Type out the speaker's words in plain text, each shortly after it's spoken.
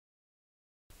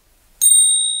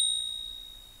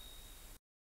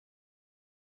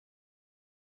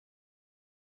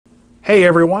Hey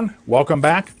everyone, welcome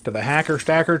back to the Hacker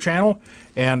Stacker channel,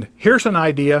 and here's an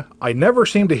idea I never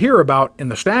seem to hear about in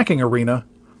the stacking arena,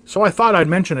 so I thought I'd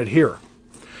mention it here.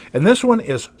 And this one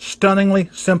is stunningly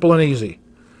simple and easy.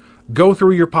 Go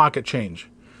through your pocket change.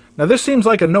 Now this seems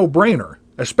like a no-brainer,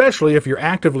 especially if you're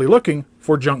actively looking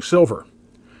for junk silver.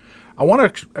 I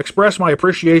want to express my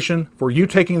appreciation for you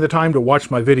taking the time to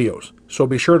watch my videos, so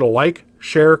be sure to like,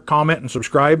 share, comment, and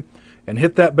subscribe, and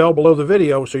hit that bell below the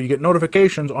video so you get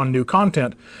notifications on new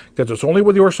content, because it's only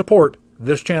with your support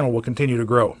this channel will continue to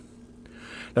grow.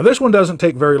 Now this one doesn't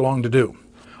take very long to do.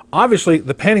 Obviously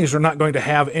the pennies are not going to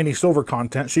have any silver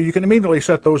content, so you can immediately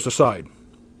set those aside.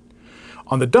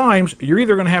 On the dimes, you're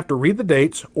either going to have to read the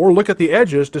dates or look at the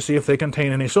edges to see if they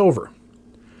contain any silver.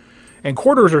 And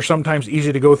quarters are sometimes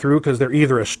easy to go through because they're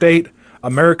either Estate,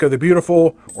 America the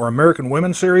Beautiful, or American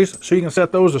Women series, so you can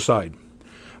set those aside.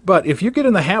 But if you get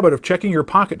in the habit of checking your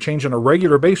pocket change on a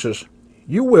regular basis,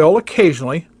 you will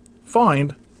occasionally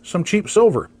find some cheap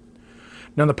silver.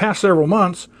 Now in the past several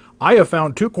months, I have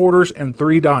found 2 quarters and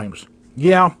 3 dimes.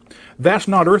 Yeah, that's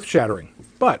not earth-shattering,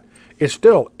 but it's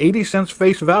still 80 cents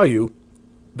face value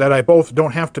that I both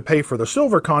don't have to pay for the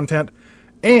silver content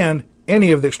and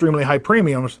any of the extremely high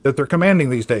premiums that they're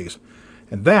commanding these days.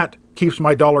 And that keeps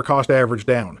my dollar cost average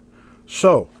down.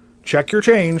 So, check your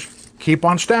change, keep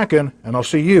on stacking, and I'll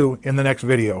see you in the next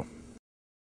video.